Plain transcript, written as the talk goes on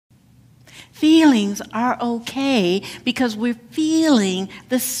Feelings are okay because we're feeling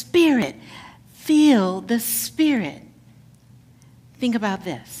the Spirit. Feel the Spirit. Think about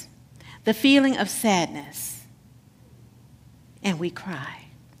this. The feeling of sadness, and we cry.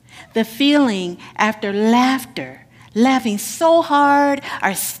 The feeling after laughter, laughing so hard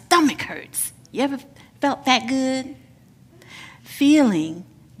our stomach hurts. You ever felt that good? Feeling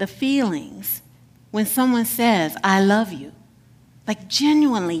the feelings when someone says, I love you. Like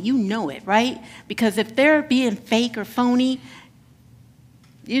genuinely, you know it, right? Because if they're being fake or phony,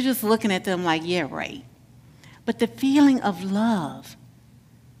 you're just looking at them like, yeah, right. But the feeling of love,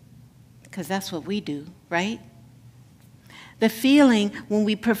 because that's what we do, right? The feeling when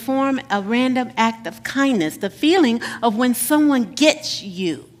we perform a random act of kindness, the feeling of when someone gets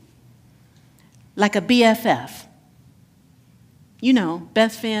you, like a BFF. You know,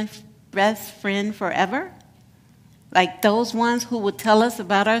 best friend forever. Like those ones who will tell us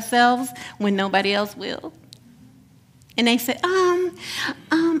about ourselves when nobody else will. And they say,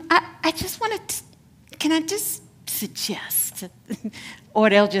 I just want to, can I just suggest? Or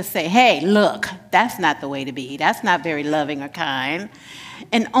they'll just say, hey, look, that's not the way to be. That's not very loving or kind.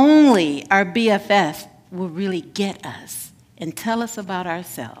 And only our BFF will really get us and tell us about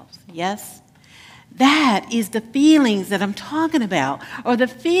ourselves. Yes? That is the feelings that I'm talking about, or the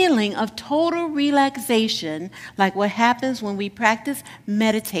feeling of total relaxation, like what happens when we practice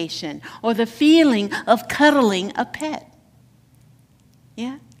meditation, or the feeling of cuddling a pet.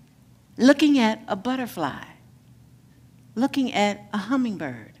 Yeah? Looking at a butterfly, looking at a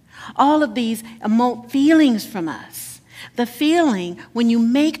hummingbird. All of these emote feelings from us. The feeling when you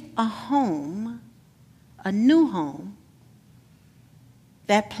make a home, a new home,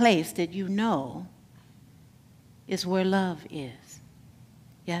 that place that you know is where love is.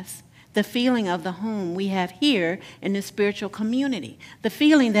 Yes? The feeling of the home we have here in the spiritual community. The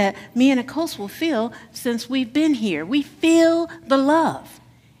feeling that me and Akos will feel since we've been here. We feel the love.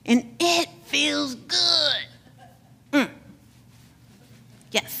 And it feels good.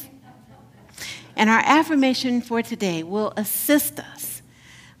 Yes. And our affirmation for today will assist us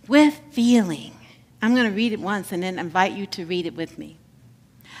with feeling. I'm going to read it once and then invite you to read it with me.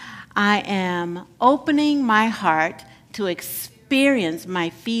 I am opening my heart to experience my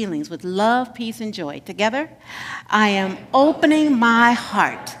feelings with love, peace, and joy. Together, I am opening my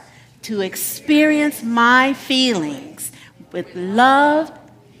heart to experience my feelings with love,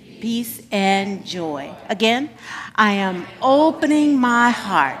 peace, and joy. Again, I am opening my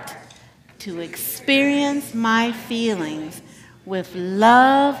heart to experience my feelings with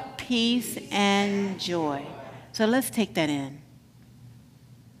love, peace, and joy. So let's take that in.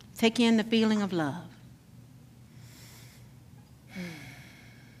 Take in the feeling of love.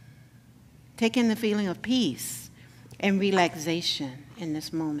 Take in the feeling of peace and relaxation in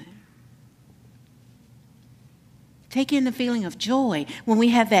this moment. Take in the feeling of joy when we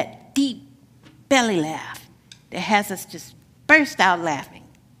have that deep belly laugh that has us just burst out laughing.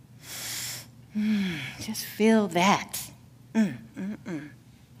 Just feel that. And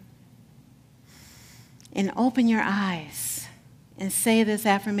open your eyes and say this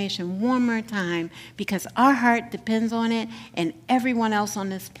affirmation one more time, because our heart depends on it and everyone else on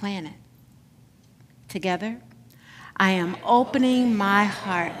this planet. Together, I am opening my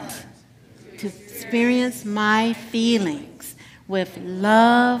heart to experience my feelings with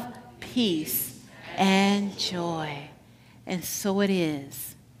love, peace, and joy. And so it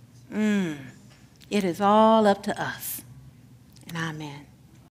is. It is all up to us. And amen.